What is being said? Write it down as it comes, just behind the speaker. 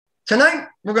Tonight,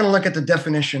 we're going to look at the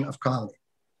definition of comedy,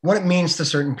 what it means to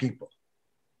certain people.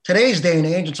 Today's day and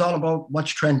age, it's all about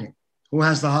what's trending. Who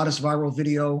has the hottest viral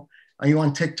video? Are you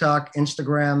on TikTok,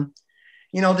 Instagram?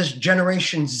 You know, this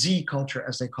Generation Z culture,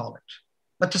 as they call it.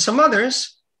 But to some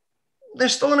others,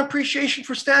 there's still an appreciation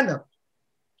for stand-up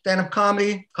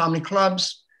comedy, comedy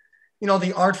clubs, you know,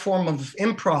 the art form of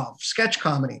improv, sketch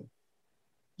comedy,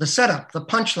 the setup, the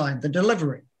punchline, the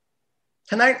delivery.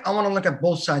 Tonight, I want to look at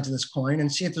both sides of this coin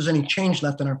and see if there's any change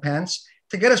left in our pants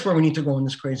to get us where we need to go in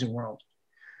this crazy world.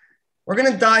 We're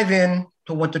going to dive in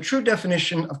to what the true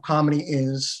definition of comedy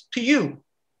is to you,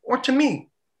 or to me,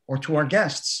 or to our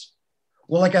guests.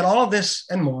 We'll look at all of this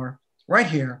and more right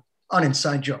here on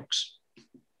Inside Jokes.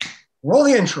 Roll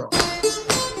the intro.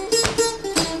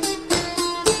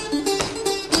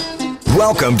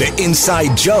 Welcome to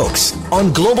Inside Jokes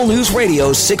on Global News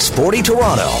Radio 640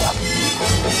 Toronto.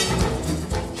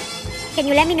 Can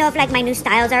you let me know if my new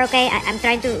styles are okay? I'm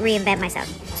trying to reinvent myself.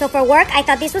 So for work, I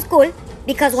thought this was cool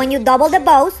because when you double the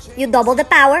bows, you double the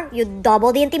power, you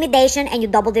double the intimidation, and you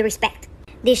double the respect.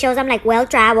 This shows I'm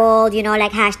well-traveled,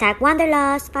 hashtag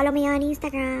Wanderlust. Follow me on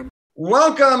Instagram.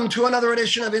 Welcome to another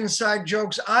edition of Inside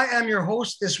Jokes. I am your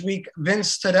host this week,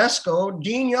 Vince Tedesco.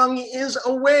 Dean Young is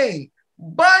away,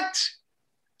 but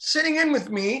sitting in with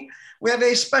me, we have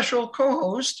a special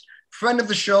co-host, friend of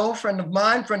the show, friend of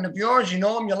mine, friend of yours. You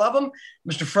know him, you love him,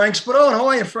 Mr. Frank Spadone. How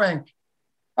are you, Frank?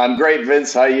 I'm great,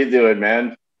 Vince. How you doing,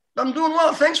 man? I'm doing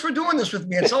well. Thanks for doing this with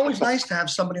me. It's always nice to have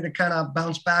somebody to kind of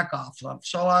bounce back off of.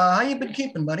 So how you been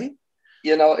keeping, buddy?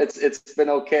 You know, it's been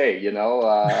okay.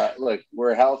 Look,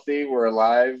 we're healthy, we're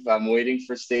alive. I'm waiting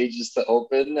for stages to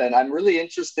open, and I'm really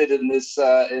interested in this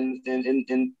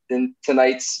in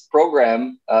tonight's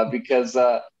program because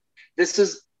I'm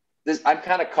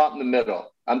kind of caught in the middle.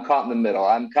 I'm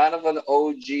kind of an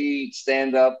OG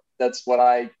stand-up. That's what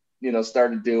I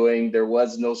started doing. There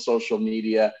was no social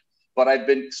media, but I've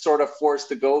been sort of forced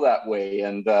to go that way.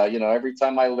 And every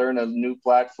time I learn a new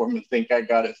platform and think I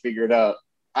got it figured out,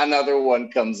 another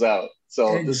one comes out.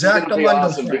 So this is going to be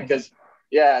awesome because,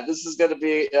 this is going to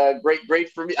be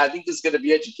great for me. I think this is going to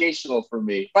be educational for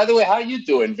me. By the way, how you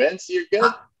doing, Vince? You're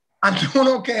good? I'm doing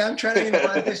okay. I'm trying to,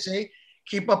 like they say,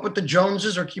 keep up with the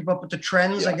Joneses or keep up with the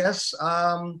trends, I guess.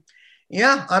 I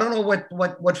don't know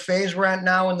what phase we're at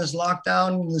now in this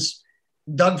lockdown, this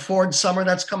Doug Ford summer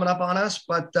that's coming up on us.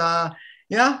 But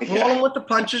rolling with the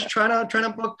punches, trying to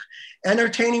book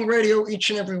entertaining radio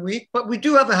each and every week. But we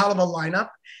do have a hell of a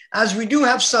lineup, as we do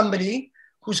have somebody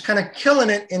who's kind of killing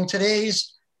it in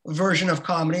today's version of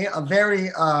comedy, a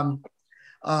very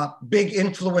big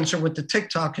influencer with the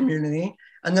TikTok community.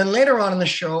 And then later on in the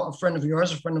show, a friend of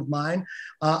yours, a friend of mine,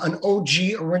 an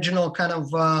OG, original kind of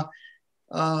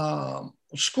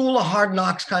School of Hard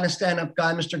Knocks kind of stand-up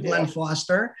guy, Mr. Glenn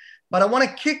Foster. But I want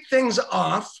to kick things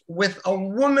off with a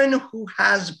woman who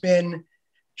has been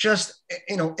just,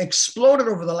 exploded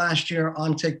over the last year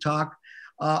on TikTok,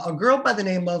 a girl by the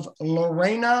name of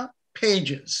Lorena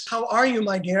Pages. How are you,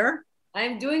 my dear?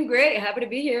 I'm doing great. Happy to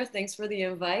be here. Thanks for the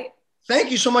invite.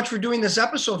 Thank you so much for doing this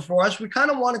episode for us. We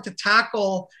kind of wanted to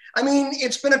tackle,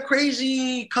 it's been a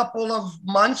crazy couple of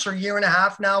months or year and a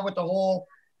half now with the whole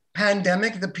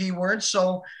pandemic, the P word.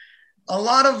 So a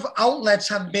lot of outlets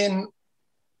have been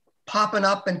popping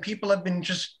up and people have been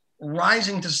just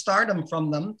rising to stardom from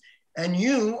them. And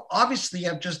you obviously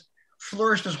have just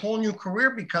flourished this whole new career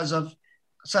because of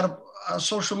set up a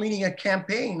social media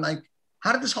campaign.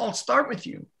 How did this all start with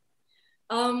you?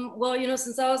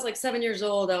 Since I was 7 years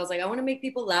old, I was I want to make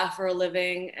people laugh for a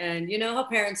living. And you know how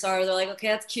parents are, they're okay,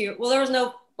 that's cute. Well, there was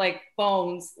no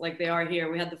phones like they are here.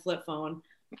 We had the flip phone,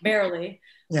 barely.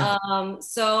 Yeah.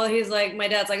 So he's my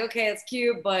dad's okay, it's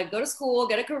cute, but go to school,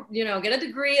 get a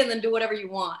degree and then do whatever you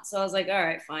want. So I was all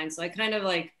right, fine. So I kind of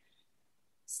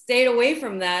stayed away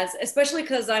from that, especially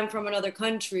because I'm from another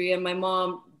country and my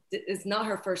mom, it's not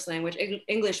her first language.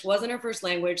 English wasn't her first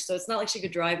language. So it's not like she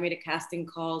could drive me to casting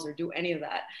calls or do any of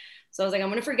that. So I was I'm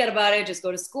going to forget about it. Just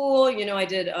go to school. I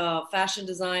did fashion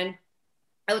design.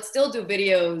 I would still do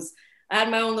videos. I had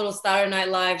my own little Saturday Night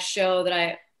Live show that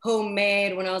I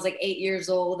homemade when I was 8 years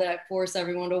old that I forced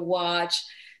everyone to watch.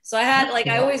 So I had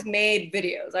I always made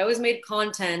videos. I always made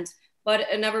content, but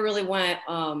it never really went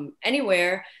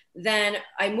anywhere. Then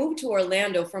I moved to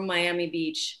Orlando from Miami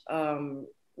Beach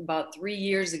about 3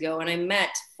 years ago, and I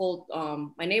met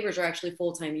my neighbors are actually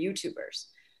full-time YouTubers.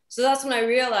 So that's when I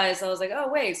realized, I was oh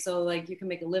wait, so you can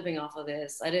make a living off of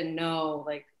this. I didn't know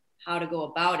how to go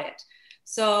about it.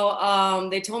 So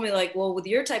they told me well, with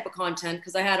your type of content,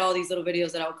 because I had all these little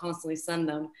videos that I would constantly send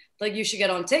them, you should get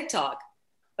on TikTok.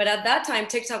 But at that time,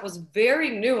 TikTok was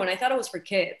very new and I thought it was for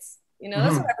kids. You know,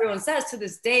 that's what everyone says to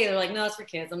this day. They're like, no, it's for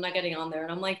kids. I'm not getting on there.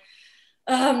 And I'm like,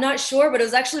 I'm not sure, but it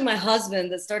was actually my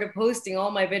husband that started posting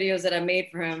all my videos that I made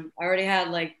for him. I already had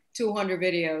like 200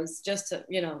 videos just to,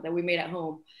 you know, that we made at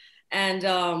home.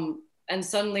 And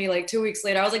suddenly like 2 weeks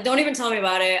later, I was like, don't even tell me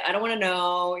about it. I don't want to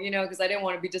know, you know, because I didn't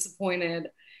want to be disappointed.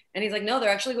 And he's like, no, they're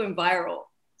actually going viral.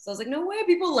 So I was like, no way,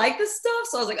 people like this stuff.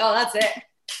 So I was like, oh, that's it.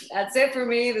 That's it for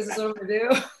me. This is what I'm gonna do.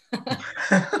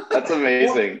 That's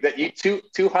amazing. That you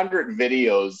 200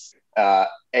 videos,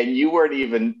 and you weren't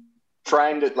even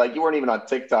trying to, like, you weren't even on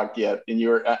TikTok yet, and you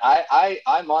were.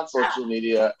 I'm on social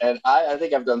media, and I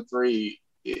think I've done 3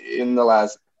 in the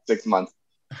last 6 months.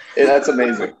 Yeah, that's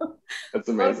amazing. That's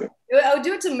amazing. I would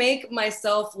do it to make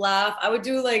myself laugh. I would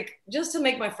do like just to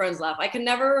make my friends laugh. I can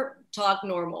never talk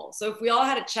normal. So if we all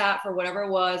had a chat for whatever it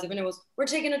was, even it was we're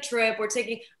taking a trip,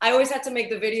 I always had to make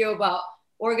the video about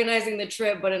organizing the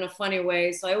trip, but in a funny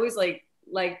way. So I always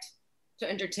liked to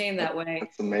entertain that way.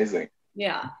 That's amazing.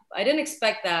 Yeah, I didn't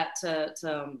expect that to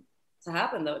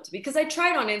happen though, because I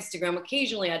tried on Instagram.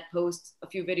 Occasionally, I'd post a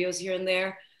few videos here and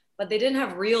there, but they didn't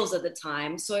have reels at the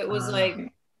time. So it was like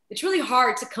it's really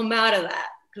hard to come out of that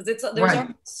because there's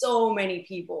so many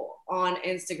people on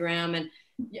Instagram, and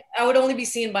I would only be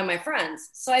seen by my friends.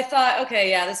 So I thought, okay,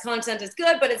 yeah, this content is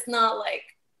good, but it's not like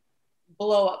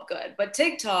blow up good. But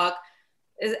TikTok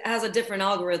has a different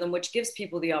algorithm, which gives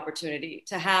people the opportunity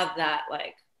to have that,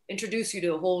 like, introduce you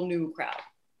to a whole new crowd.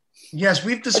 Yes,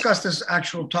 we've discussed this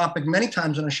actual topic many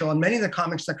times on the show, and many of the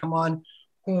comics that come on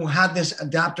who had this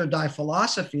adapt or die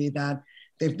philosophy that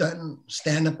they've done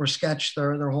stand-up or sketch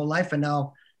their whole life, and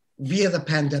now via the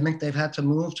pandemic, they've had to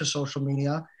move to social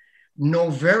media, know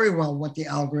very well what the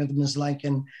algorithm is like.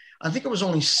 And I think it was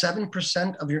only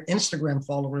 7% of your Instagram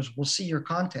followers will see your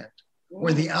content,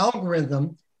 where the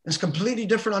algorithm is completely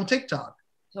different on TikTok.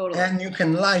 Totally. And you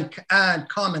can like, add,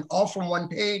 comment, all from one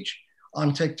page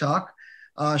on TikTok.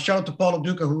 Shout out to Paulo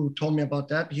Duca, who told me about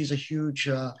that. He's a huge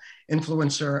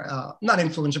influencer, not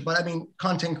influencer, but I mean,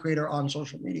 content creator on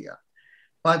social media.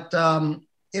 But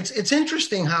it's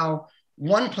interesting how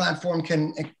one platform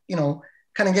can, you know,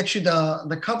 kind of get you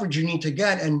the coverage you need to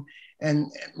get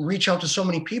and reach out to so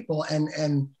many people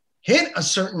and hit a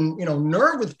certain, you know,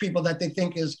 nerve with people that they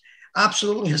think is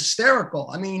absolutely hysterical.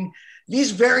 I mean,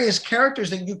 these various characters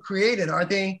that you created, are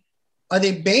they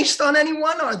based on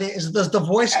anyone? Does the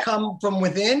voice come from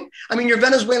within? I mean, your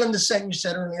Venezuelan descent, you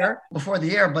said earlier before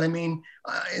the air, but I mean,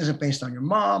 is it based on your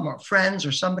mom or friends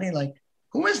or somebody? Like,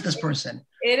 who is this person?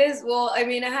 It is. Well, I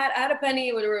mean, I had a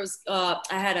penny where it was, I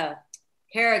had a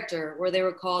character where they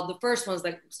were called, the first ones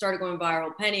that started going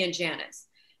viral, Penny and Janice.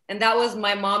 And that was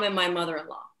my mom and my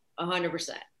mother-in-law, 100%.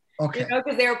 Okay. You know,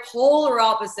 because they were polar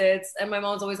opposites. And my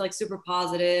mom's always like super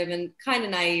positive and kind of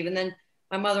naive. And then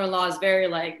my mother-in-law is very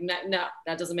like, no,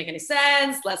 that doesn't make any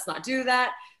sense. Let's not do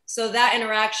that. So that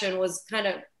interaction was kind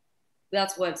of,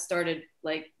 that's what started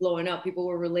like blowing up. People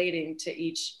were relating to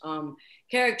each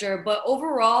character. But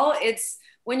overall, it's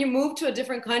when you move to a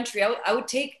different country, I would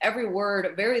take every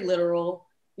word very literal.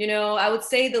 You know, I would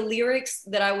say the lyrics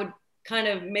that I would kind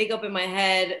of make up in my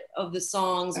head of the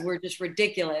songs were just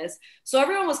ridiculous. So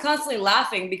everyone was constantly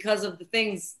laughing because of the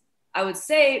things I would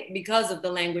say because of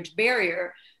the language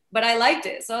barrier. But I liked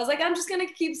it. So I was like, I'm just going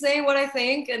to keep saying what I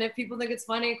think. And if people think it's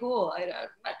funny, cool.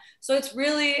 So it's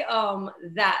really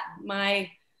that, my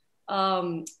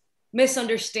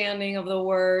misunderstanding of the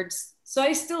words. So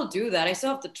I still do that. I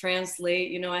still have to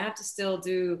translate. You know, I have to still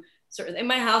do certain, in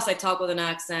my house, I talk with an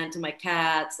accent to my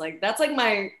cats. Like, that's like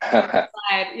my side,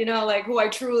 you know, like who I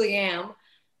truly am.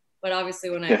 But obviously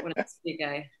when I speak,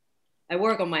 I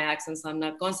work on my accent, so I'm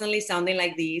not constantly sounding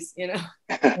like these, you know.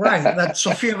 Right, that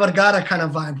Sofia Vergara kind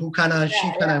of vibe, who kind of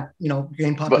you know,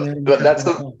 gained popularity. But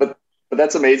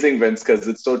that's amazing, Vince, because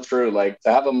it's so true. Like,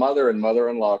 to have a mother and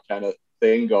mother-in-law kind of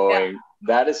thing going,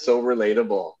 that is so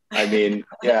relatable. I mean,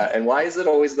 yeah. And why is it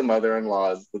always the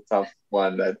mother-in-law is the tough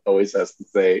one that always has to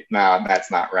say, nah,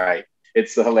 that's not right?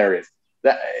 It's hilarious.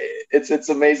 That it's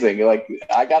amazing. Like,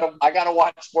 I gotta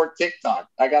watch more TikTok.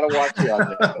 I gotta watch you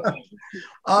on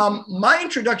there. My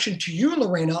introduction to you,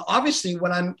 Lorena, obviously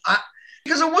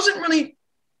because I wasn't really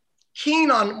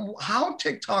keen on how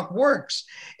TikTok works.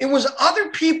 It was other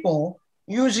people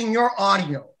using your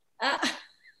audio,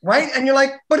 right? And you're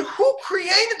like, but who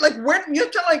created? Like, where you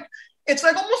have to like? It's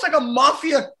like almost like a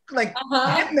mafia, like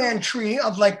hitman tree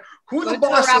of like who the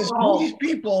boss is, who these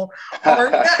people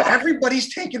are.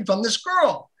 Everybody's taken from this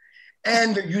girl,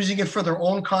 and they're using it for their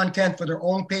own content, for their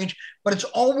own page. But it's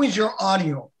always your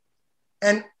audio.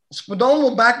 And Spadone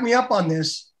will back me up on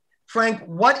this. Frank,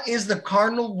 what is the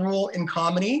cardinal rule in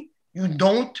comedy? You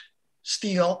don't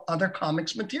steal other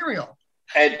comics' material.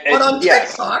 But on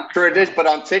yes, TikTok, but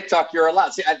on TikTok, you're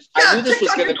allowed. See, I knew this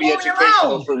was going to be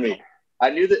educational for me. I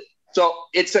knew that. So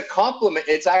it's a compliment.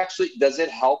 It's actually, does it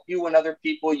help you when other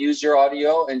people use your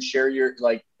audio and share your,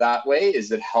 like, that way?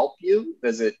 Does it help you?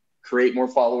 Does it create more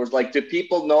followers? Like, do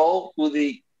people know who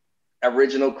the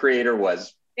original creator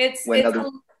was? It's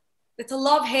a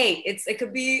love-hate. It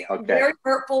could be very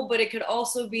hurtful, but it could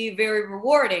also be very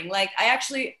rewarding. Like, I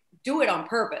actually do it on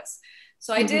purpose.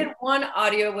 So I did one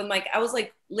audio with I was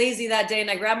like lazy that day,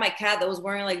 and I grabbed my cat that was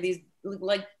wearing like these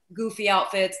like goofy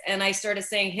outfits, and I started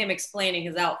saying him explaining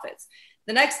his outfits.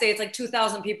 The next day, it's like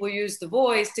 2,000 people used the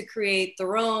voice to create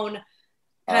their own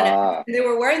kind of. They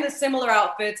were wearing the similar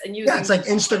outfits and using. Yeah, it's like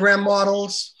Instagram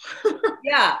models.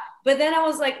 Yeah. But then I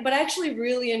was like, but I actually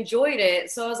really enjoyed it.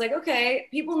 So I was like, okay,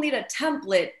 people need a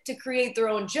template to create their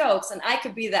own jokes, and I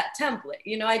could be that template.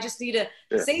 You know, I just need to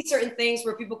say certain things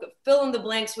where people could fill in the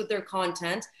blanks with their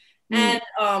content. And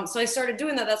so I started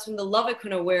doing that. That's when the Love It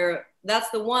Couldn't Wear,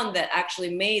 that's the one that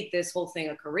actually made this whole thing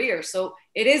a career. So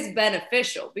it is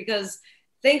beneficial because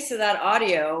thanks to that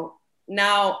audio,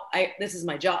 now this is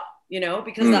my job, you know,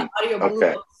 because that audio blew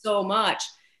up so much.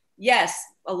 Yes,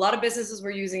 a lot of businesses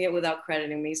were using it without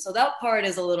crediting me. So that part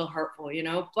is a little hurtful, you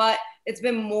know, but it's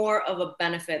been more of a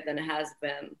benefit than it has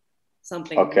been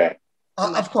something. Okay.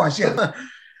 Of course, yeah.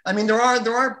 I mean, there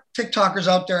are TikTokers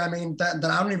out there, I mean, that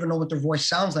I don't even know what their voice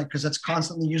sounds like because it's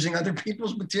constantly using other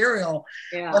people's material.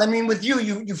 Yeah. But I mean, with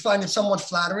you find it somewhat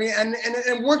flattering and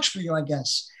it works for you, I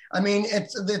guess. I mean,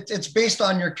 it's based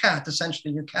on your cat,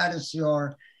 essentially. Your cat is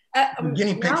your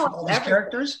guinea pig for all these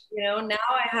characters. You know, now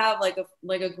I have like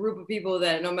a group of people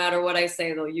that no matter what I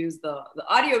say, they'll use the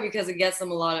audio because it gets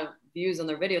them a lot of views on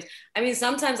their videos. I mean,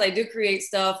 sometimes I do create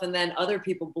stuff and then other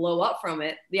people blow up from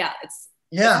it. Yeah, that's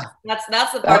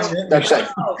the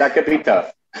part. That could be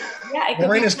tough. Yeah,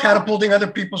 Lorena's catapulting other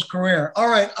people's career. All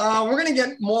right, we're gonna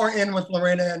get more in with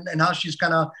Lorena and how she's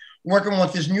kind of working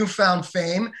with this newfound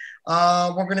fame.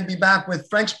 We're going to be back with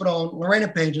Frank Spadone, Lorena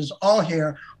Pages, all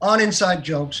here on Inside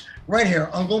Jokes, right here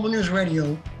on Global News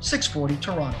Radio, 640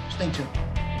 Toronto. Stay tuned.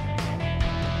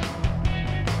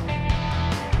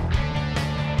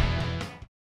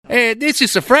 Hey, this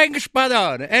is Frank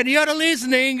Spadone, and you're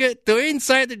listening to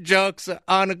Inside the Jokes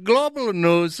on Global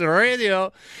News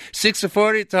Radio,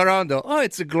 640 Toronto. Oh,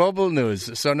 it's a global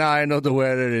news. So now I know the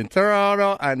weather in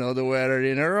Toronto, I know the weather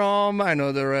in Rome, I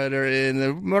know the weather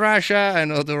in Russia, I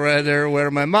know the weather where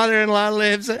my mother-in-law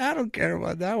lives. I don't care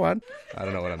about that one. I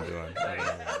don't know what I'm doing.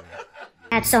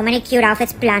 I had so many cute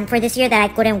outfits planned for this year that I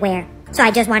couldn't wear. So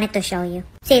I just wanted to show you.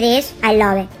 See this? I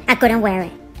love it. I couldn't wear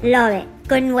it. Love it.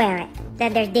 Couldn't wear it.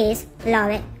 Then there's this.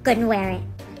 Love it. Couldn't wear it.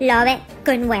 Love it.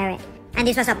 Couldn't wear it. And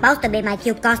this was supposed to be my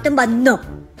cute costume, but no.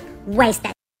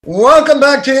 Wasted. Welcome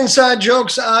back to Inside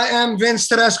Jokes. I am Vince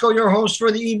Tedesco, your host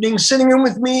for the evening. Sitting in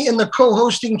with me in the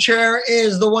co-hosting chair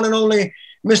is the one and only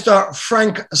Mr.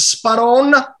 Frank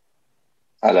Spadone.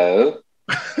 Hello.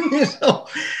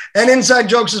 And Inside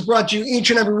Jokes is brought to you each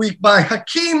and every week by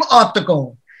Hakeem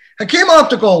Optical. Hakeem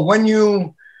Optical, when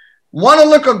you want to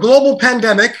look a global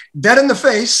pandemic dead in the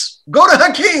face, go to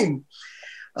Hakeem.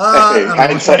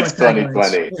 Hindsight's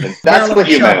 2020. That's what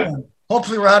you meant.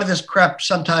 Hopefully we're out of this crap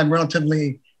sometime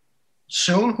relatively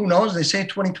soon. Who knows? They say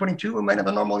 2022, we might have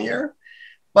a normal year.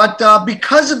 But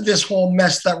because of this whole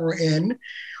mess that we're in,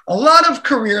 a lot of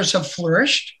careers have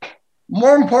flourished.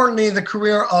 More importantly, the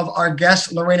career of our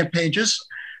guest, Lorena Pages,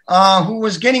 who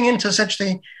was getting into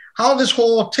essentially how this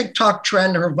whole TikTok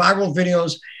trend, her viral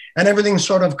videos, and everything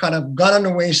sort of kind of got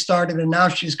underway, started, and now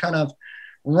she's kind of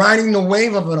riding the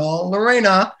wave of it all.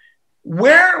 Lorena,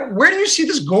 where do you see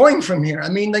this going from here? I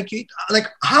mean,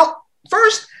 how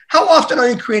often are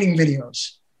you creating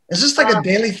videos? Is this like a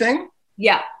daily thing?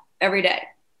 Yeah, every day.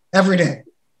 Every day.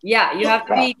 Yeah, you have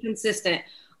to be consistent.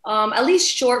 At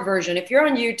least short version. If you're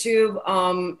on YouTube,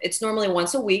 it's normally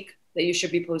once a week that you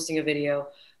should be posting a video.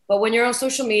 But when you're on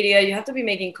social media, you have to be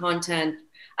making content.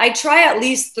 I try at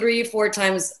least 3-4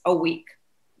 times a week,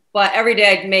 but every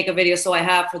day I make a video. So I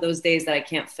have for those days that I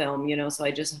can't film, you know, so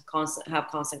I just have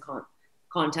constant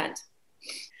content.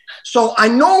 So I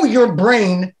know your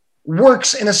brain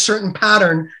works in a certain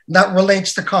pattern that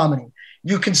relates to comedy.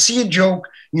 You can see a joke,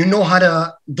 you know how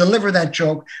to deliver that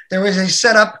joke. There is a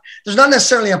setup. There's not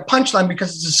necessarily a punchline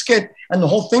because it's a skit and the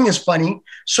whole thing is funny.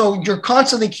 So you're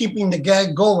constantly keeping the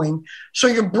gag going. So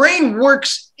your brain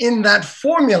works in that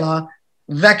formula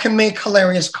that can make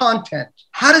hilarious content.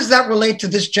 How does that relate to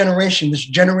this Generation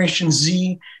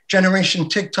Z, Generation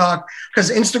TikTok?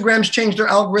 Because Instagram's changed their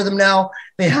algorithm now.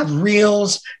 They have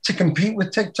Reels to compete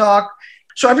with TikTok.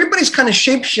 So everybody's kind of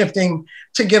shape-shifting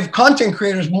to give content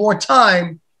creators more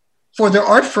time for their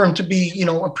art form to be, you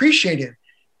know, appreciated.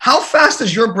 How fast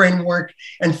does your brain work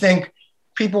and think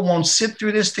people won't sit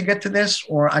through this to get to this,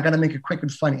 or I got to make it quick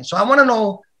and funny? So I want to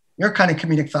know your kind of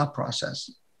comedic thought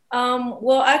process.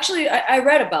 Well, actually, I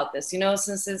read about this,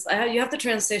 since you have to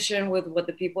transition with how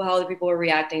the people are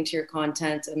reacting to your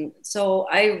content. And so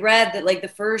I read that like the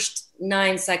first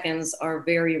 9 seconds are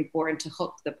very important to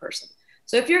hook the person.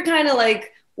 So if you're kind of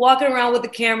like walking around with the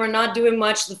camera, not doing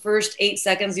much, the first 8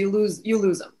 seconds, you lose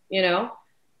them,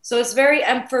 So it's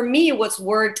and for me, what's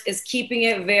worked is keeping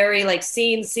it very like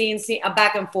scene, a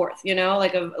back and forth,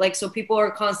 so people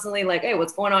are constantly like, hey,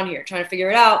 what's going on here? Trying to figure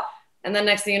it out. And then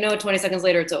next thing you know, 20 seconds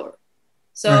later, it's over.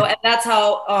 So right. And that's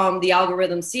how the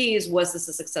algorithm sees, was this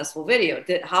a successful video?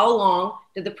 How long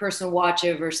did the person watch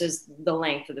it versus the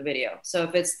length of the video? So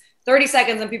if it's 30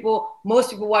 seconds and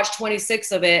most people watch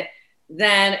 26 of it,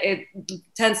 then it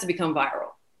tends to become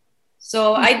viral.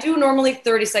 So I do normally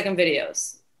 30-second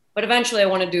videos, but eventually I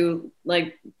want to do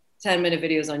like 10-minute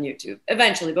videos on YouTube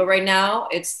eventually. But right now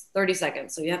it's 30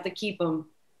 seconds. So you have to keep them.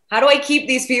 How do I keep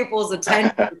these people's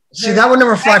attention? See, that would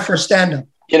never fly for a stand-up.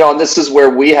 And this is where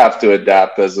we have to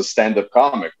adapt as a stand-up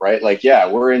comic, right? Like, yeah,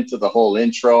 we're into the whole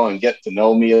intro and get to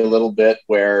know me a little bit,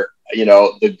 where,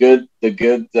 the good,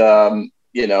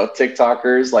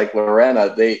 TikTokers like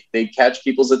Lorena, they catch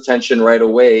people's attention right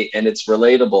away, and it's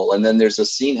relatable. And then there's a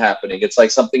scene happening. It's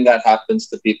like something that happens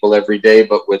to people every day,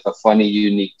 but with a funny,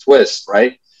 unique twist,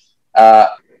 right?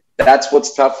 That's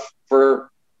what's tough for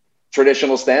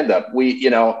traditional stand-up.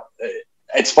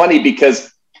 It's funny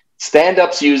because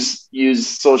stand-ups use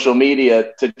social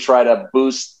media to try to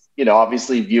boost,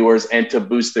 obviously viewers and to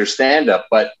boost their stand-up.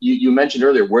 But you mentioned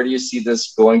earlier, where do you see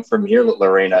this going from here,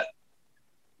 Lorena?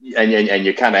 And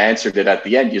you kind of answered it at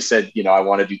the end. You said, I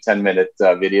want to do 10-minute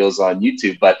videos on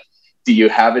YouTube, but do you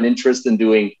have an interest in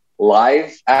doing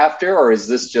live after, or is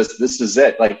this is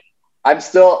it? Like, I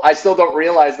still don't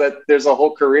realize that there's a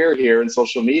whole career here in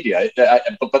social media,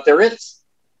 but there is.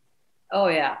 Oh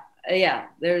yeah.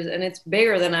 And it's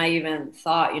bigger than I even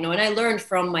thought, and I learned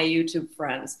from my YouTube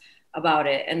friends about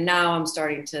it. And now I'm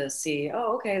starting to see,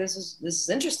 oh, okay, this is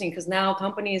interesting, because now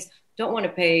companies don't want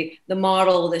to pay the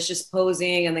model that's just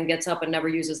posing and then gets up and never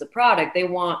uses the product. They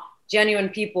want genuine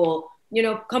people.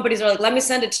 Companies are like, let me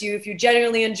send it to you. If you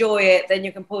genuinely enjoy it, then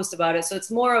you can post about it. So it's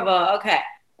more of okay,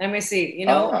 let me see,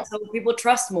 so people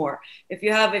trust more. If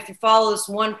you follow this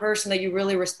one person that you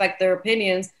really respect their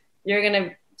opinions, you're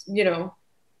going to,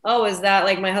 oh, is that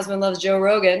like, my husband loves Joe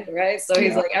Rogan, right? So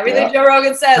he's like, everything Joe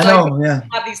Rogan says,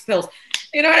 have these pills.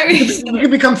 You know what I mean? You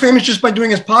can become famous just by doing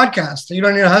his podcast. You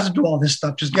don't even have to do all this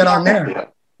stuff. Just get on there. Yeah.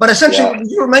 But essentially,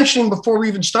 you were mentioning before we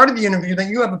even started the interview that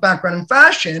you have a background in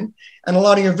fashion, and a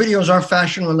lot of your videos are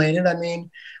fashion related. I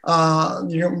mean,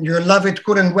 your Love It,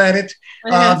 Couldn't Wear It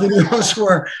videos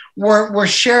were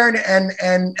shared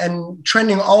and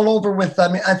trending all over with,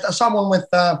 I saw one with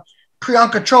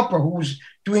Priyanka Chopra, who was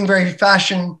doing very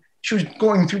fashion. She was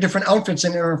going through different outfits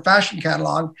in her fashion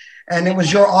catalog, and it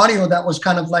was your audio that was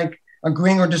kind of like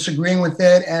agreeing or disagreeing with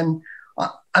it. And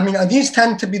these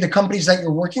tend to be the companies that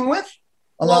you're working with?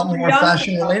 A lot more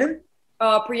fashion related?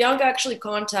 Priyanka actually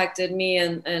contacted me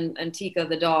and Tika,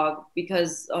 the dog,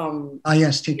 because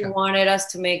yes, Tika. She wanted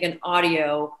us to make an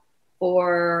audio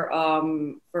for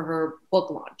her book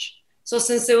launch. So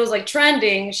since it was like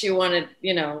trending, she wanted,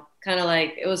 kind of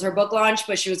like, it was her book launch,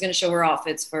 but she was going to show her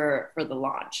outfits for the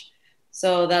launch.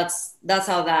 So that's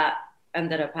how that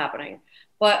ended up happening.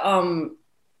 But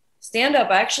stand up,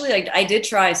 actually, I did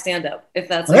try stand up, if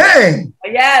that's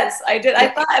yes, I did.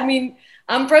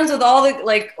 I'm friends with all the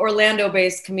like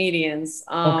Orlando-based comedians.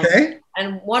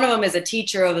 And one of them is a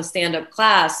teacher of a stand-up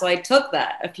class. So I took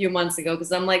that a few months ago,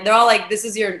 because I'm like, they're all like, this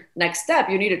is your next step.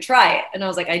 You need to try it. And I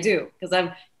was like, I do, because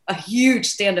I'm a huge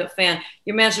stand-up fan.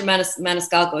 You mentioned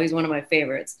Maniscalco. He's one of my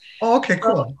favorites. Oh, okay,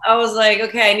 cool. So I was like,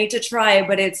 okay, I need to try it,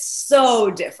 but it's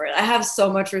so different. I have so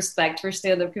much respect for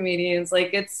stand-up comedians.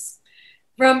 Like, it's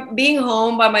from being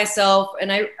home by myself,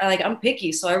 and I'm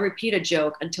picky, so I repeat a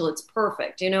joke until it's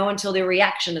perfect, until the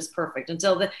reaction is perfect,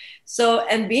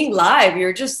 and being live,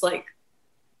 you're just like,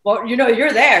 well,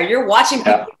 you're there, you're watching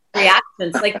people's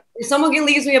reactions. Like, if someone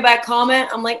leaves me a bad comment,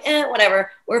 I'm like,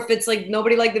 whatever. Or if it's like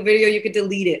nobody liked the video, you could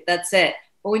delete it. That's it.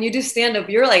 But when you do stand up,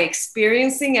 you're like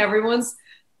experiencing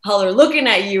how they're looking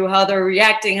at you, how they're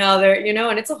reacting, how they're,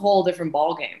 and it's a whole different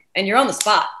ball game. And you're on the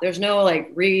spot. There's no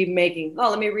like remaking.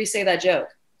 Oh, let me re-say that joke.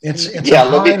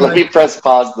 Let me press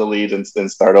pause, delete, and then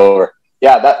start over.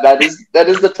 Yeah, that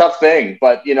is the tough thing.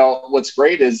 But what's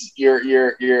great is you're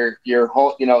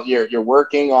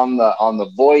working on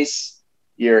the voice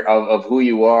of who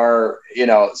you are.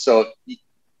 So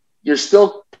you're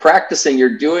still practicing.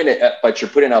 You're doing it, but you're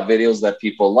putting out videos that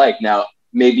people like. Now,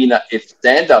 maybe not, if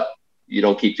stand up, you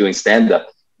don't keep doing stand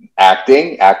up,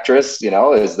 acting, actress,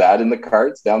 is that in the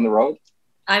cards down the road?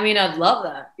 I mean, I'd love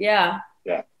that. Yeah.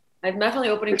 Yeah. I'm definitely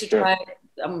open to sure. try.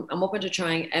 I'm open to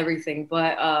trying everything,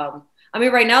 but I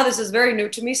mean, right now this is very new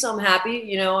to me, so I'm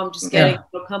happy. I'm just getting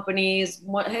companies.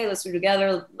 Hey, let's do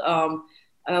together.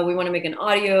 We want to make an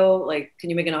audio. Like, can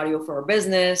you make an audio for our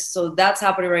business? So that's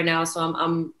happening right now. So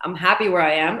I'm happy where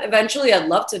I am. Eventually, I'd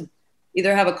love to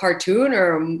either have a cartoon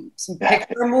or some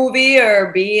picture movie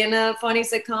or be in a funny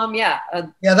sitcom. Yeah.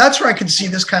 Yeah, that's where I could see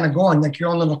this kind of going, like your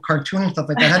own little cartoon and stuff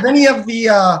like that. Have any of the,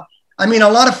 I mean, a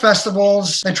lot of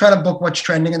festivals, they try to book what's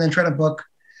trending and then try to book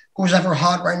who's ever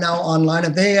hot right now online.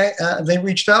 Have they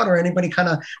reached out, or anybody kind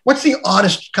of, what's the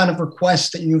oddest kind of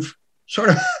request that you've sort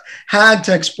of had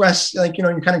to express, like,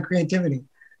 your kind of creativity?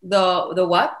 The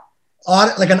what?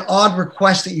 Odd, like an odd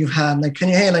request that you've had, like, can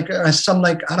you, hey, like some,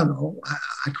 like, I don't know,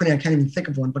 I can't even think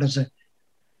of one, but is it?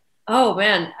 Oh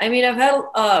man, I mean, I've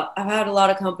had a lot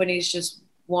of companies just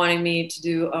wanting me to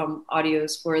do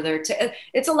audios for their.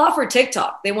 It's a lot for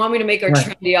TikTok. They want me to make our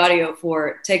trendy audio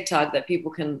for TikTok that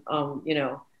people can,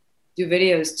 do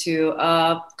videos to.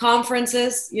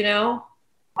 Conferences,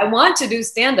 I want to do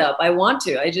stand up. I want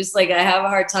to. I just I have a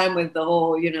hard time with the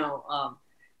whole,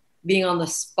 being on the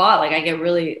spot. Like, I get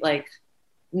really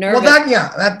nervous. Well,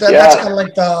 that's kind of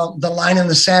like the line in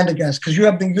the sand, I guess, because you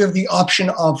have the option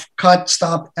of cut,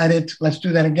 stop, edit. Let's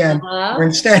do that again. Or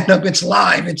in stand up, it's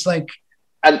live. It's like,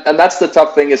 and that's the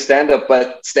tough thing is stand up.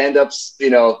 But stand ups,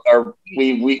 are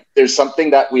we there's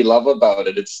something that we love about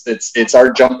it. It's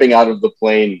our jumping out of the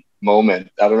plane moment.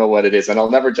 I don't know what it is, and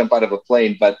I'll never jump out of a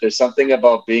plane, but there's something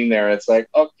about being there. It's like,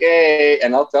 okay.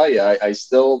 And I'll tell you, I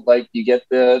still, you get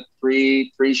the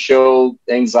pre-show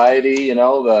anxiety,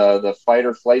 the fight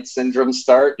or flight syndrome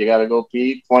start. You got to go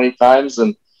pee 20 times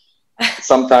and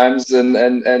sometimes,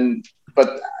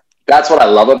 but that's what I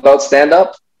love about stand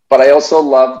up. But I also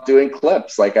love doing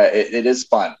clips. It is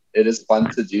fun. It is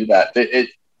fun to do that.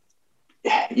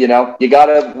 We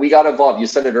gotta evolve. You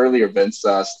said it earlier, Vince,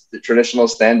 the traditional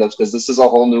stand-ups, because this is a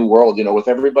whole new world, with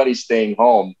everybody staying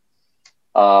home.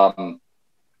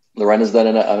 Lorena's done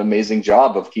an amazing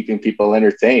job of keeping people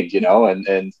entertained,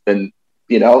 and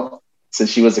since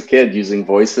she was a kid, using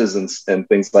voices and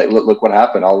things like, look what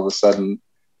happened. All of a sudden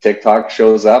TikTok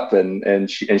shows up and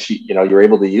she, you're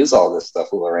able to use all this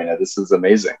stuff, Lorena. This is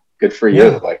amazing. Good for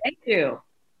you. Thank you.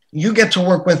 You get to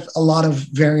work with a lot of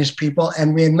various people,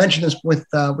 and we had mentioned this with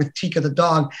Tika the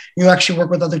dog. You actually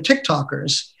work with other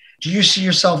TikTokers. Do you see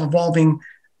yourself evolving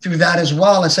through that as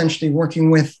well? Essentially working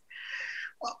with,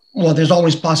 well, there's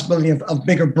always possibility of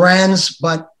bigger brands,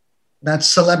 but that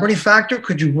celebrity factor.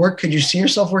 Could you see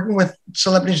yourself working with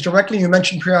celebrities directly? You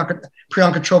mentioned Priyanka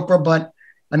Chopra, but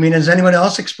I mean, has anyone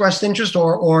else expressed interest,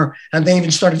 or have they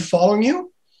even started following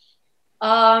you?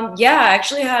 Yeah, I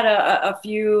actually had a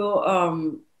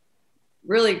few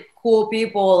really cool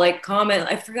people comment.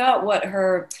 I forgot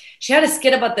she had a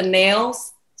skit about the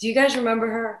nails. Do you guys remember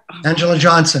her? Angela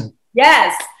Johnson.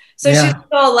 Yes. So she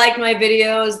still liked my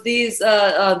videos. These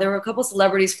there were a couple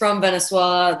celebrities from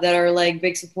Venezuela that are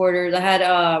big supporters. I had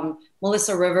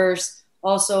Melissa Rivers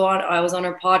also on. I was on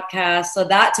her podcast. So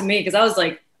that, to me, because I was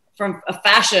from a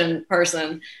fashion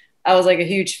person, I was a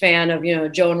huge fan of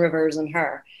Joan Rivers and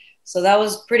her. So that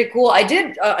was pretty cool. I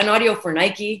did an audio for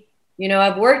Nike.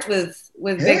 I've worked with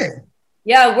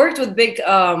I've worked with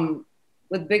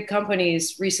big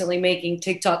companies recently making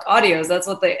TikTok audios. That's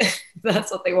what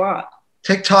they want.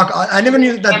 TikTok. I never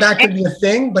knew that could be a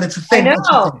thing, but it's a thing. I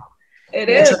know.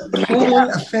 It's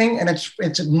a thing, and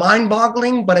it's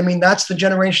mind-boggling. But I mean, that's the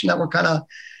generation that we're kind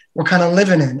of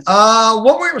living in.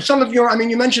 What were some of your? I mean,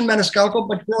 you mentioned Maniscalco,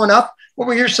 but growing up, what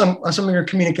were some of your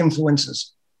comedic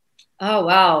influences? Oh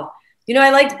wow. I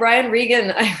liked Brian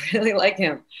Regan. I really like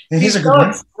him. He's a good so one.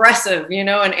 Expressive, and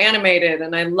animated,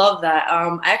 and I love that.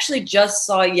 I actually just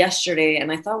saw yesterday, and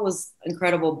I thought it was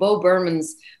incredible, Bo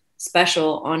Burnham's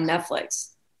special on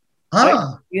Netflix.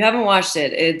 Ah. You haven't watched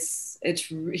it.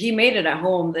 He made it at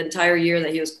home the entire year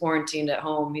that he was quarantined at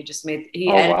home.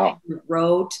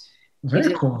 Wrote.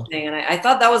 Very cool. And I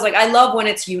thought that was I love when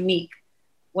it's unique.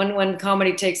 When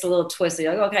comedy takes a little twist,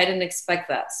 you're okay, I didn't expect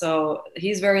that. So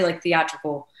he's very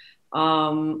theatrical.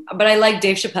 But I like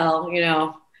Dave Chappelle,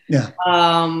 Yeah.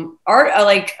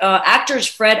 Actors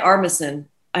Fred Armisen.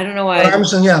 I don't know why.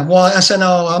 Armisen, yeah. Well,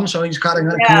 SNL, so he's got a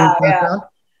comedic background.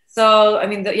 So, I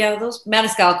mean, those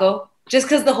Maniscalco, just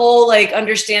because the whole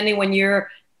understanding when you're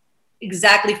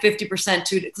exactly 50%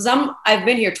 to, because I've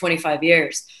been here 25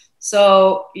 years.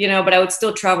 So, but I would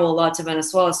still travel a lot to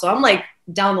Venezuela. So I'm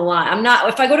down the line.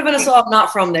 If I go to Venezuela, I'm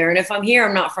not from there. And if I'm here,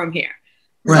 I'm not from here.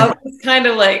 So Right. I'm just kind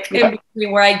of like in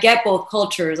between where I get both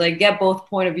cultures, I get both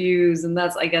point of views, and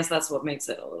I guess that's what makes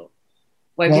it a little.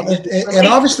 Well, it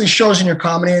obviously shows in your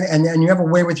comedy, and you have a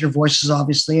way with your voices,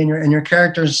 obviously, and your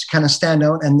characters kind of stand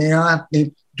out, and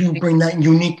they do bring that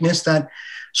uniqueness that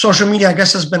social media, I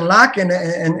guess, has been lacking,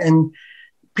 and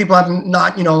people have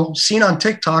not, seen on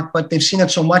TikTok, but they've seen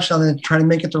it so much now that they're trying to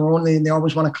make it their own. They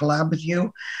always want to collab with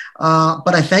you.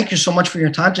 But I thank you so much for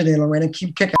your time today, Lorena.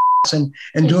 Keep kicking ass and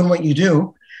doing what you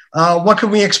do. What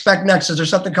can we expect next? Is there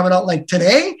something coming out like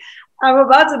today? I'm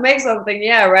about to make something.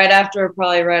 Yeah,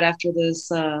 probably right after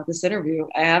this interview.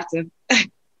 I have to.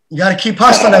 You got to keep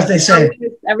hustling, as they say.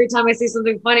 Every time I see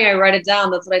something funny, I write it down.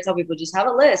 That's what I tell people. Just have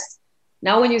a list.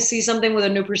 Now, when you see something with a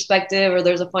new perspective, or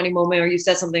there's a funny moment, or you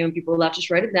said something and people laugh, just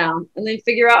write it down and then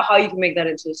figure out how you can make that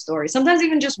into a story. Sometimes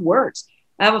even just words.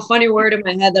 I have a funny word in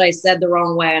my head that I said the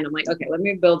wrong way, and I'm like, okay, let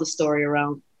me build a story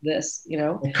around this.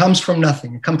 It comes from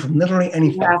nothing. It comes from literally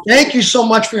anything. Yeah. Thank you so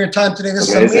much for your time today. This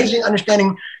is amazing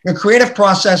understanding your creative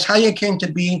process, how you came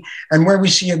to be, and where we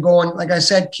see you going. Like I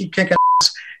said, keep kicking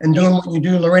ass and doing what you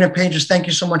do. Lorena Pages, thank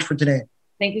you so much for today.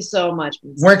 Thank you so much.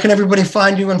 Where can everybody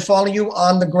find you and follow you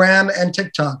on the gram and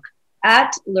TikTok?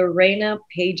 At Lorena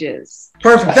Pages.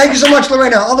 Perfect. Thank you so much,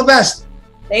 Lorena. All the best.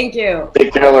 Thank you.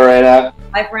 Take care, Lorena.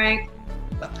 Bye, Frank.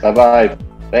 Bye-bye.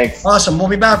 Thanks. Awesome. We'll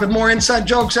be back with more inside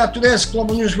jokes after this.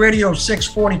 Global News Radio,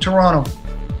 640 Toronto.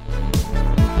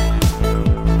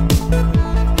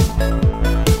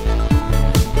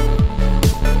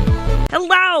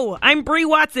 Hello, I'm Bree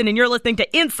Watson, and you're listening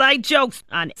to Inside Jokes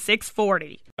on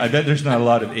 640. I bet there's not a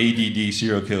lot of ADD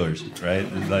serial killers, right?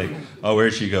 Like, oh,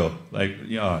 where'd she go? Like,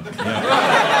 right?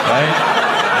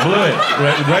 Blew it.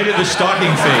 Right at the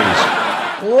stalking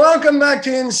phase. Welcome back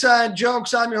to Inside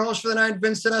Jokes. I'm your host for the night,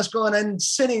 Vince Tedesco, and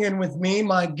sitting in with me,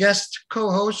 my guest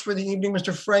co-host for the evening,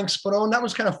 Mr. Frank Spadone. That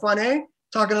was kind of fun, eh?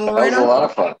 Talking to Lorena. That was a lot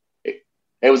of fun. It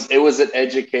was an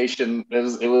education.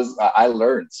 It was. I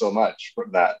learned so much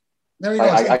from that. There you go.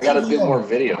 I got to do more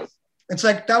videos. It's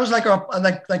like that was like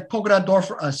like polka dot door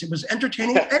for us. It was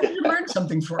entertaining and you learned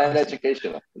something for and us.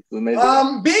 Educational. It's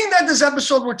amazing. Being that this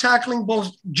episode we're tackling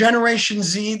both Generation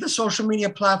Z, the social media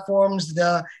platforms,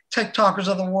 the TikTokers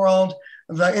of the world,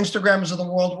 the Instagrammers of the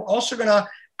world, we're also going to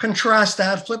contrast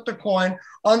that, flip the coin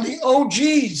on the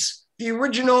OGs, the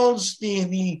originals,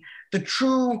 the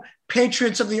true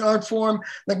patriots of the art form,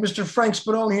 like Mr. Frank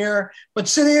Spadone here. But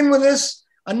sitting in with us,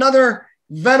 another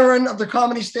veteran of the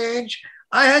comedy stage.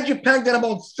 I had you pegged at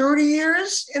about 30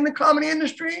 years in the comedy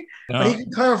industry, but he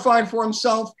can clarify for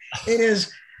himself. It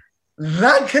is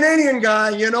that Canadian guy.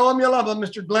 You know him, you love him,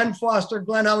 Mr. Glenn Foster.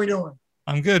 Glenn, how we doing?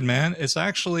 I'm good, man. It's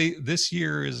actually, this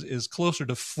year is closer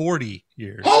to 40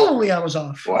 years. Holy, I was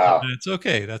off. Wow. That's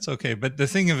okay. That's okay. But the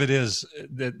thing of it is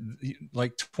that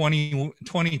like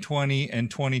 2020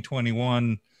 and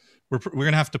 2021, we're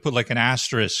going to have to put like an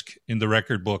asterisk in the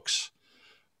record books.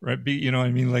 Right, you know what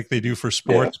I mean, like they do for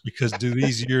sports, because do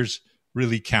these years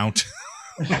really count?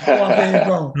 Well, there you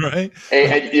go. Right.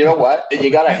 Hey, and you know what? You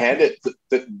got to hand it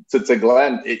to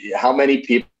Glenn. How many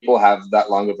people have that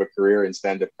long of a career in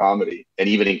stand-up comedy, and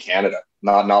even in Canada?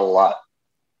 Not a lot.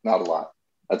 Not a lot.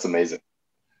 That's amazing.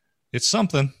 It's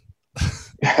something.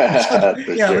 Yeah,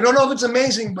 Sure. we don't know if it's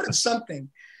amazing, but it's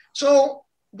something. So,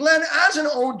 Glenn, as an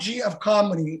OG of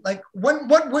comedy, like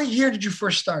what year did you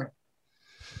first start?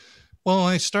 Well,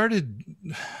 I started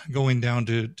going down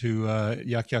to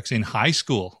Yuck Yucks in high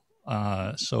school.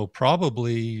 So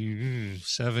probably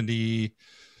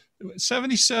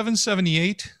 77,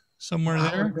 78, somewhere Wow,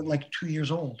 there. I've been like 2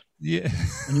 years old. Yeah.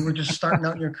 And you were just starting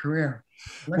out in your career.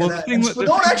 Look Well, at that. the And thing with-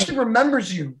 Spadone actually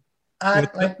remembers you.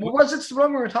 What was it, Spadone,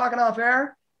 we were talking off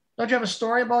air? Don't you have a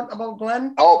story about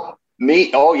Glenn? Oh, me?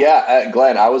 Oh, yeah.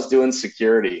 Glenn, I was doing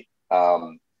security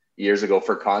years ago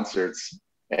for concerts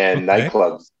and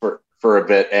nightclubs for a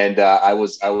bit. And I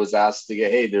was asked to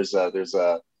get, hey, there's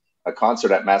a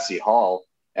concert at Massey Hall.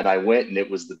 And I went, and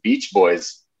it was the Beach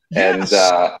Boys. Yes.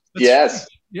 And yes.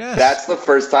 Yes. That's the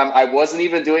first time. I wasn't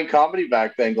even doing comedy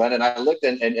back then, Glenn. And I looked,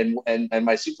 and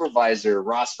my supervisor,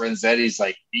 Ross Renzetti's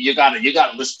like, you gotta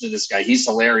listen to this guy. He's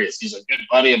hilarious. He's a good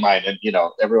buddy of mine. And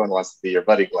everyone wants to be your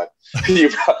buddy, Glenn.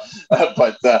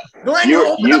 But Glenn,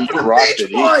 you rocked Beach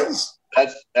it. Boys.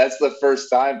 That's the first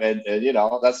time, and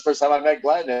that's the first time I met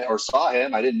Glenn or saw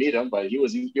him. I didn't meet him, but you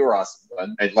were awesome,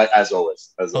 Glenn. And like as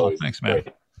always. Thanks, man.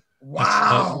 Great.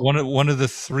 Wow. One of the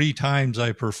 3 times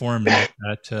I performed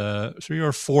at 3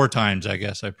 or 4 times, I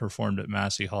guess, I performed at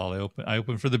Massey Hall. I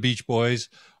opened for the Beach Boys.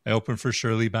 I opened for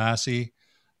Shirley Bassey.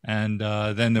 And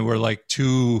then there were like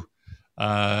 2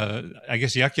 I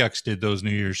guess Yuck Yucks did those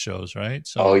New Year's shows, right?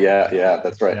 So, yeah,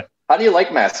 that's right. Yeah. How do you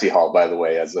like Massey Hall, by the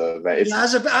way, as a venue?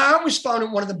 I always found it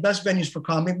one of the best venues for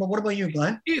comedy. But what about you,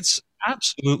 Glenn? It's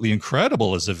absolutely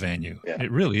incredible as a venue. Yeah.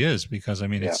 It really is, because I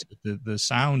mean, it's the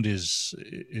sound is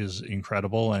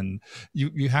incredible, and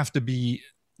you have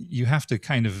to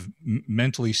kind of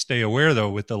mentally stay aware, though,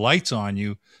 with the lights on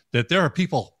you, that there are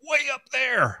people way up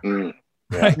there.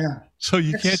 Right? Yeah. So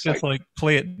you can't just like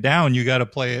play it down. You got to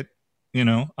play it,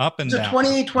 up and down.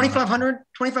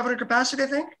 2,500 capacity, I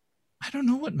think. I don't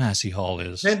know what Massey Hall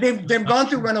is. They've gone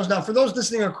through renos now. For those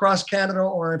listening across Canada,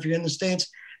 or if you're in the States,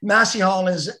 Massey Hall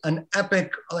is an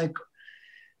epic,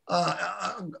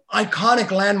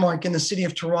 iconic landmark in the city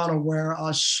of Toronto, where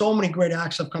so many great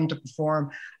acts have come to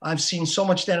perform. I've seen so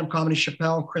much stand-up comedy: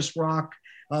 Chappelle, Chris Rock,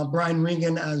 Brian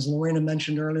Regan, as Lorena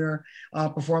mentioned earlier,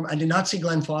 perform. I did not see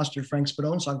Glenn Foster. Frank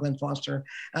Spadone saw Glenn Foster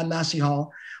at Massey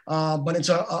Hall. But it's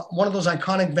one of those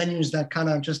iconic venues that kind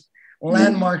of just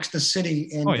landmarks the city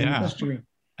in history.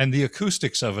 And the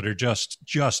acoustics of it are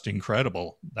just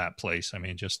incredible, that place. I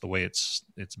mean, just the way it's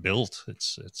built,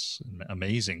 it's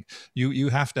amazing. You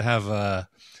have to have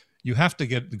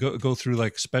go through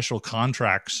like special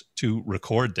contracts to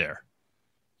record there.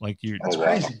 Like that's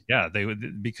crazy. Yeah, they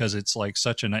would, because it's like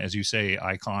such an, as you say,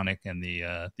 iconic, and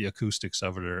the acoustics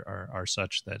of it are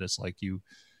such that it's like you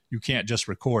can't just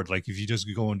record. Like if you just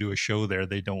go and do a show there,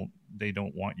 they don't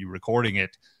want you recording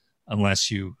it unless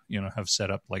you have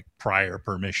set up like prior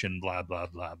permission, blah blah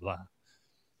blah blah.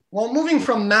 Well, moving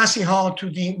from Massey Hall to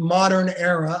the modern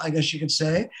era, I guess you could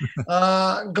say,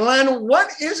 Glenn,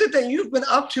 what is it that you've been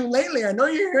up to lately? I know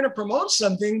you're here to promote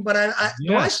something, but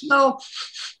do I smell?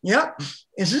 Yeah,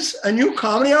 is this a new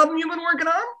comedy album you've been working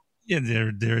on?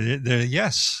 Yeah, there.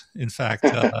 Yes, in fact,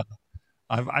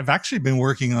 I've actually been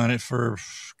working on it for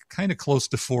kind of close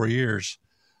to 4 years.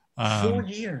 4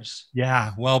 years.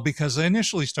 Yeah, well, because I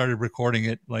initially started recording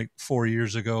it like 4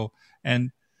 years ago,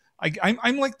 and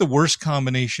I'm like the worst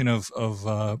combination of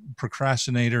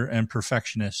procrastinator and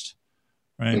perfectionist,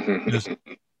 right?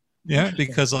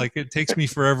 Because like it takes me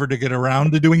forever to get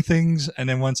around to doing things, and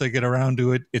then once I get around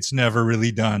to it, it's never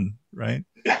really done, right?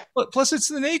 But plus, it's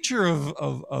the nature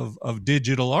of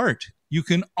digital art. You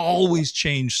can always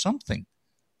change something,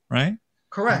 right?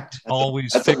 Correct.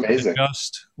 Always fix,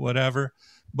 adjust, whatever.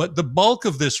 But the bulk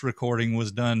of this recording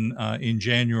was done in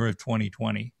January of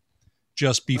 2020.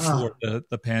 Just before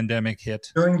the pandemic hit.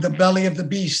 During the belly of the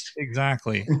beast.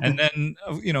 Exactly. And then,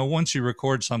 once you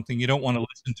record something, you don't want to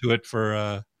listen to it for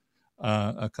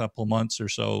a couple months or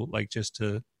so, like just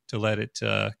to let it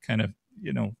kind of,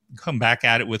 come back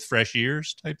at it with fresh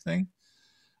ears type thing.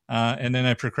 And then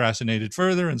I procrastinated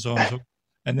further and so on.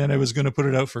 And then I was going to put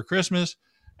it out for Christmas.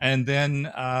 And then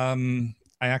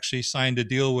I actually signed a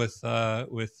deal with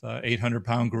 800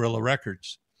 Pound Gorilla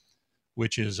Records,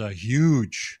 which is a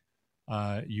huge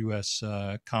U.S.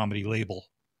 comedy label.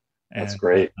 That's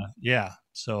great.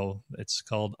 So it's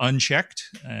called Unchecked,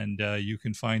 and you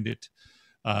can find it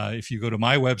if you go to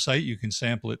my website. You can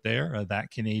sample it there,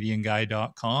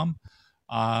 thatcanadianguy.com,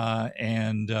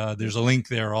 and there's a link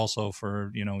there also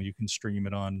for you can stream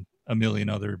it on a million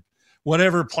other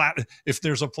if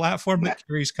there's a platform that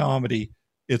carries comedy,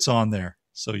 it's on there,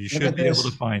 so you should be able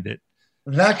to find it.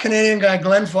 That Canadian Guy,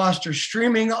 Glenn Foster,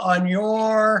 streaming on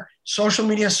your social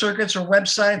media circuits or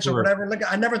websites or whatever. Look,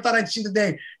 I never thought I'd see the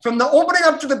day from the opening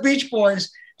up to the Beach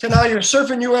Boys to now you're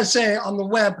surfing USA on the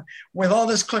web with all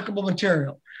this clickable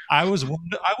material. I was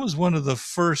one of the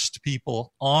first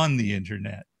people on the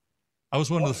internet. I was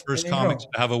one of the first comics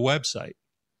to have a website,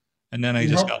 and then I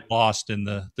just got lost in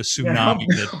the tsunami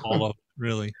that followed.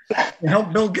 Really, you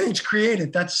helped Bill Gates create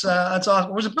it. That's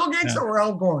awesome. Was it Bill Gates or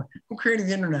Al Gore who created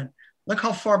the internet? Look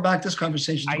how far back this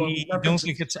conversation is going. I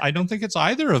don't think it's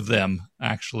either of them,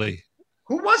 actually.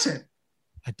 Who was it?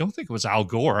 I don't think it was Al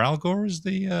Gore. Al Gore is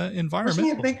the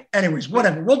environmental. Anyways,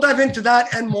 whatever. We'll dive into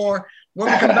that and more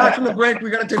when we come back from the break. We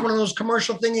got to take one of those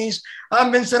commercial thingies.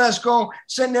 I'm Vince Tedesco.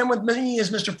 Sitting in with me is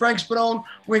Mr. Frank Spadone.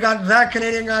 We got That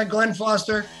Canadian Guy, Glenn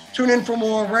Foster. Tune in for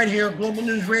more right here, Global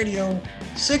News Radio,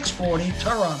 640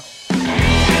 Toronto.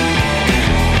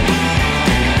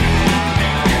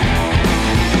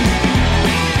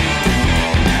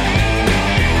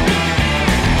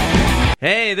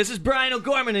 Hey, this is Brian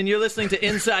O'Gorman, and you're listening to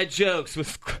Inside Jokes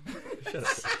with...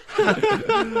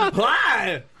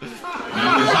 Why?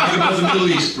 Now we'll talk about the Middle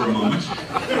East for a moment.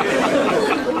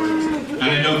 And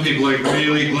I know people are like,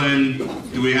 really, Glenn,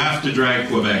 do we have to drag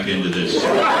Quebec into this?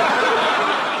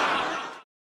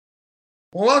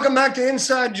 Well, welcome back to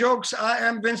Inside Jokes. I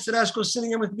am Vince Tedesco,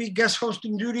 sitting in with me, guest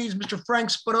hosting duties, Mr.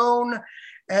 Frank Spadone.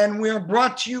 and we are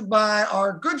brought to you by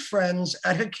our good friends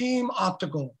at Hakeem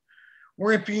Optical,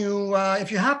 where if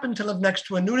you happen to live next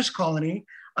to a nudist colony,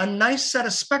 a nice set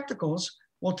of spectacles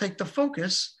will take the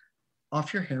focus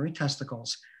off your hairy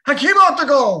testicles. Hakeem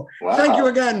Optical! Wow. Thank you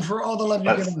again for all the love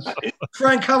you give us.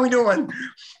 Frank, how we doing?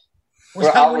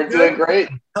 We're doing great.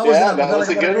 That was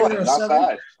a good one. Not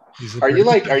bad. Are you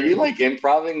like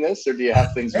improvising this, or do you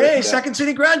have things? Hey, Second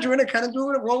City graduate, I kind of do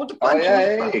it. Roll with the punches. Oh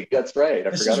yeah, hey, that's right.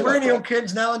 This is radio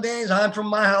kids nowadays. I'm from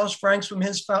my house. Frank's from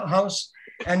his house,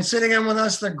 and sitting in with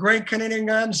us, the great Canadian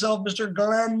guy himself, Mr.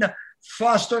 Glenn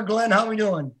Foster. Glenn, how we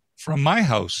doing? From my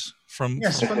house. From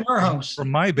your house. From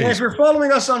my basement. If you're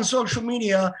following us on social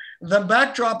media, the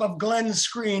backdrop of Glenn's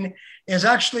screen is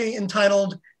actually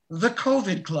entitled "The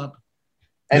COVID Club."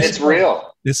 And it's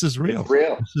real. This is real. It's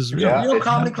real. This is real. Yeah, real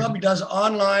comedy club. He does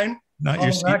online. Not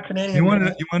your Canadian. You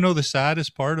want to know the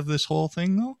saddest part of this whole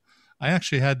thing, though? I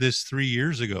actually had this 3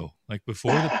 years ago, like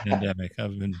before the pandemic.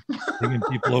 I've been bringing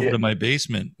people over to my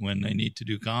basement when they need to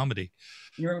do comedy.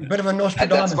 You're a bit of a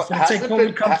Nostradamus. Did it say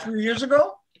COVID come 3 years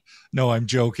ago? No, I'm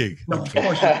joking. No, of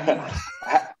course.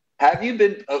 Have you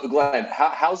been, Glenn?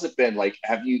 How's it been? Like,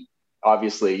 have you?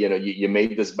 Obviously, you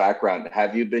made this background.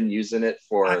 Have you been using it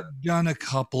for? I've done a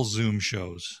couple Zoom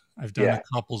shows.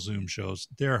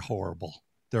 They're horrible.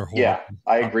 They're horrible. Yeah,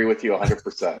 I agree with you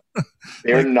 100%.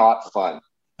 They're not fun.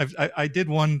 I did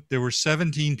one. There were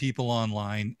 17 people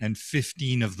online, and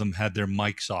 15 of them had their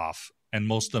mics off, and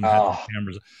most of them had their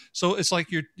cameras. So it's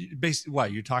like you're basically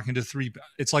you're talking to three.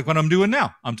 It's like what I'm doing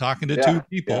now. I'm talking to two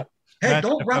people. Yeah. Hey,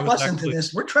 don't wrap us into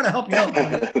this. We're trying to help you out.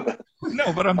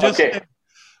 No, but I'm just. Okay.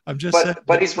 I'm just.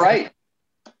 But he's right.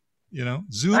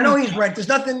 Zoom. I know he's right. There's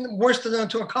nothing worse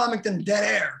to a comic than dead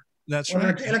air. That's when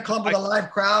right. They're in a club with a live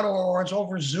crowd, or it's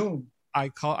over Zoom. I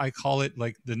call it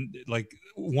like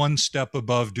one step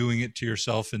above doing it to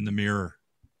yourself in the mirror.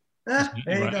 There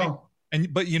you go.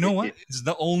 But you know what? It's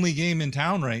the only game in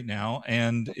town right now.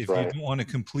 And if you don't want to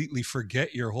completely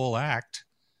forget your whole act,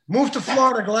 move to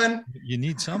Florida, Glenn. You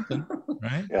need something,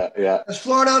 right? Yeah. Because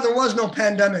Florida, there was no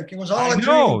pandemic. It was all a dream.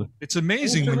 No, it's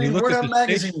amazing when you look at the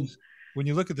magazines. States, when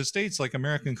you look at the States, like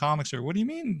American comics are. What do you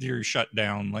mean you're shut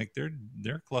down? Like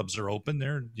their clubs are open.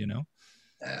 They're Yeah,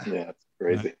 it's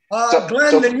crazy.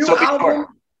 Glenn,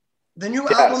 the new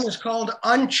album is called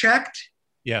Unchecked.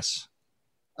 Yes.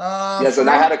 Yes, and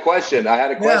I had a question.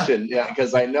 Yeah,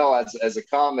 because I know as a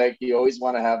comic, you always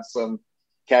want to have some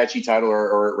catchy title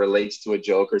or it relates to a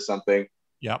joke or something.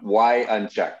 Yeah. Why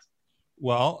Unchecked?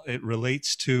 Well, it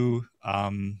relates to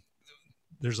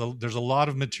there's a lot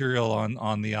of material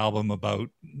on the album about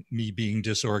me being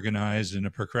disorganized and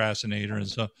a procrastinator, and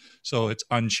so it's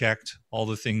unchecked, all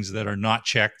the things that are not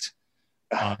checked.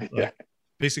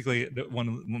 Basically,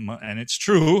 and it's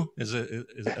true. Is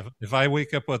if I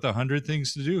wake up with 100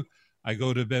 things to do, I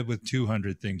go to bed with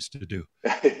 200 things to do.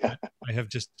 I have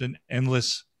just an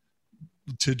endless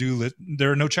to-do list.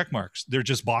 There are no check marks. They're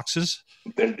just boxes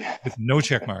with no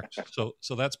check marks. So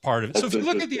that's part of it. So if you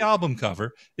look at the album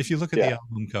cover,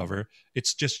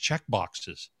 it's just check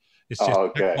boxes. It's just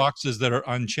check boxes that are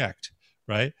unchecked,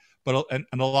 right? But and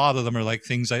a lot of them are like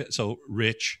things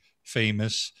rich,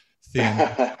 famous, thin.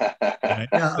 Right?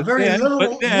 Yeah, a very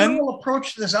literal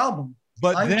approach to this album.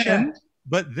 But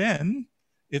then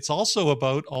it's also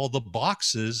about all the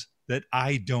boxes that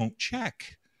I don't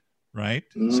check, right?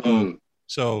 Mm-hmm.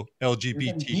 So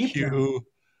LGBTQ,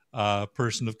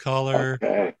 person of color,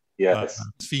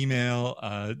 female.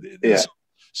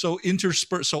 So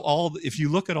intersperse. So if you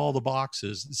look at all the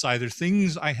boxes, it's either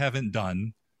things I haven't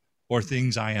done or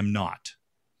things I am not.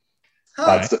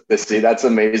 That's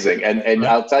amazing. And right?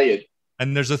 I'll tell you.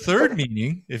 And there's a third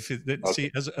meaning.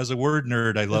 As a word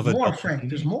nerd, I love more, Frank.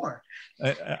 There's more.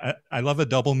 I love a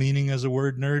double meaning as a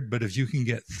word nerd, but if you can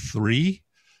get three,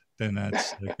 then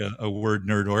that's like a word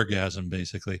nerd orgasm,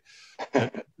 basically.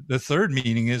 The third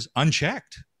meaning is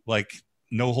unchecked, like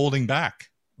no holding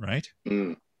back, right?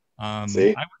 I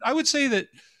would say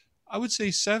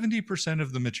 70%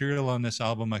 of the material on this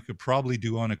album I could probably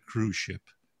do on a cruise ship.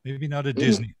 Maybe not a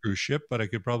Disney cruise ship, but I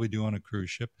could probably do on a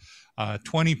cruise ship.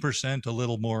 20% a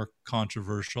little more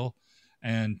controversial,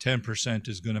 and 10%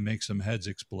 is going to make some heads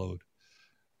explode,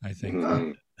 I think.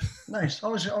 Nice.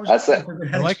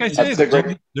 Like I say,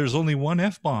 there's only one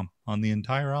F-bomb on the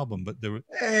entire album, but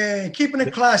hey, keeping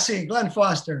it classy, Glenn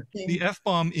Foster. The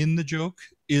F-bomb in the joke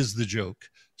is the joke,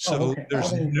 so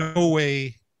there's no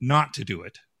way not to do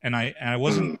it. And I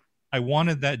wasn't. I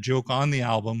wanted that joke on the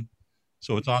album.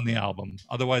 So it's on the album.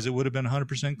 Otherwise, it would have been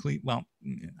 100% clean. Well,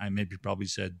 I probably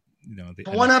said,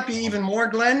 to one up you even more,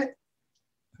 Glenn,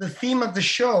 the theme of the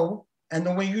show And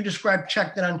the way you describe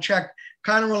checked and unchecked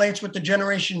kind of relates with the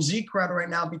Generation Z crowd right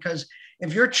now, because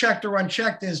if you're checked or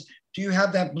unchecked is, do you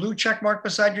have that blue check mark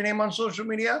beside your name on social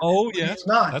media? Oh, yes.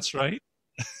 Not. That's right.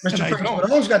 Mr. Frank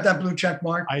Spadone's got that blue check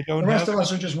mark. I don't. The rest of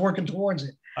us are just working towards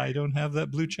it. I don't have that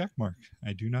blue check mark.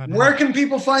 I do not. Where can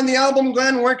people find the album,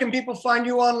 Glenn? Where can people find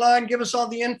you online? Give us all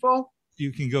the info.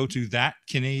 You can go to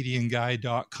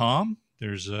thatcanadianguy.com.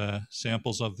 There's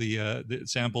samples of the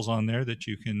samples on there that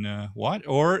you can watch.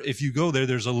 Or if you go there,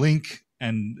 there's a link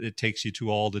and it takes you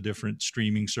to all the different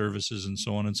streaming services and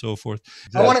so on and so forth.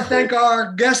 I want to thank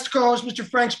our guest co-host, Mr.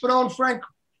 Frank Spadone. Frank,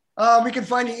 we can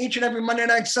find you each and every Monday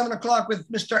night, 7 o'clock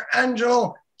with Mr.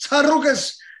 Angelo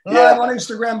Tarugas live on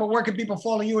Instagram. But where can people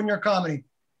follow you and your comedy?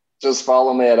 Just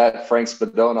follow me at Frank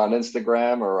Spadone on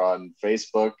Instagram or on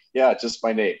Facebook. Yeah, just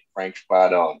my name, Frank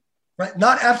Spadone. Right,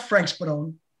 not F. Frank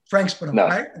Spadone. Frank Spadone, no,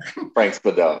 right? Frank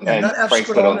Spadone. Yeah, and not F. Frank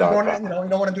Spadone. Spadone. You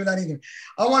don't want to do that either.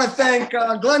 I want to thank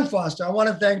Glenn Foster. I want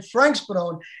to thank Frank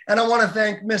Spadone. And I want to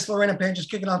thank Miss Lorena Page, who's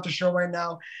kicking off the show right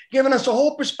now, giving us a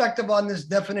whole perspective on this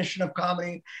definition of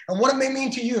comedy and what it may mean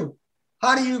to you.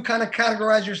 How do you kind of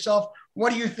categorize yourself?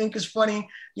 What do you think is funny?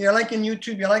 You're liking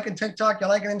YouTube, you're liking TikTok, you're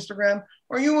liking Instagram.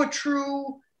 Are you a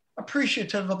true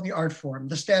appreciative of the art form,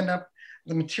 the stand-up,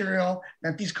 the material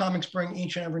that these comics bring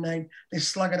each and every night? They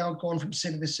slug it out going from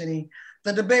city to city.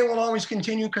 The debate will always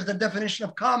continue because the definition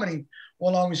of comedy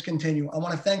will always continue. I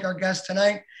want to thank our guests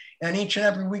tonight and each and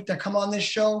every week that come on this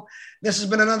show. This has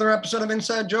been another episode of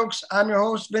Inside Jokes. I'm your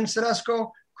host, Vince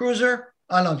Tedesco. Cruiser,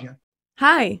 I love you.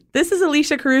 Hi, this is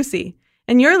Alicia Carusi,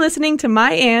 and you're listening to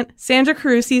my aunt, Sandra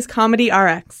Carusi's Comedy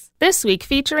RX. This week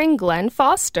featuring Glenn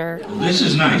Foster. This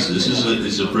is nice. This is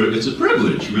it's a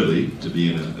privilege, really, to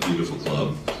be in a beautiful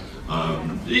club.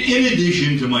 In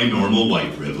addition to my normal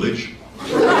white privilege.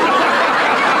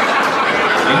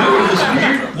 This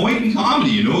weird point in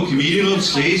comedy, a comedian will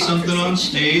say something on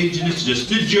stage and it's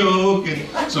just a joke, and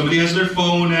somebody has their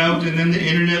phone out, and then the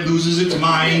internet loses its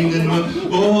mind, and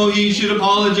he should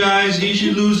apologize, he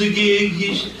should lose a gig.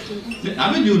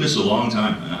 I've been doing this a long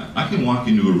time. I can walk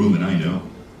into a room and I know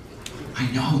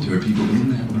there are people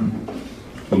in that room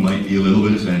who might be a little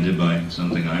bit offended by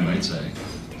something I might say.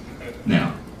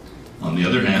 Now, on the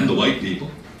other hand, the white people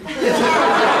will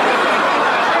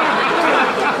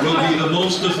be the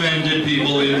most offended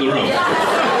people in the room.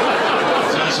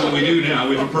 So that's what we do now.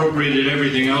 We've appropriated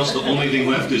everything else. The only thing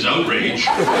left is outrage.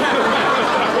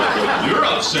 You're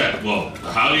upset. Well,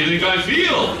 how do you think I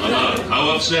feel about how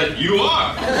upset you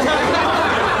are?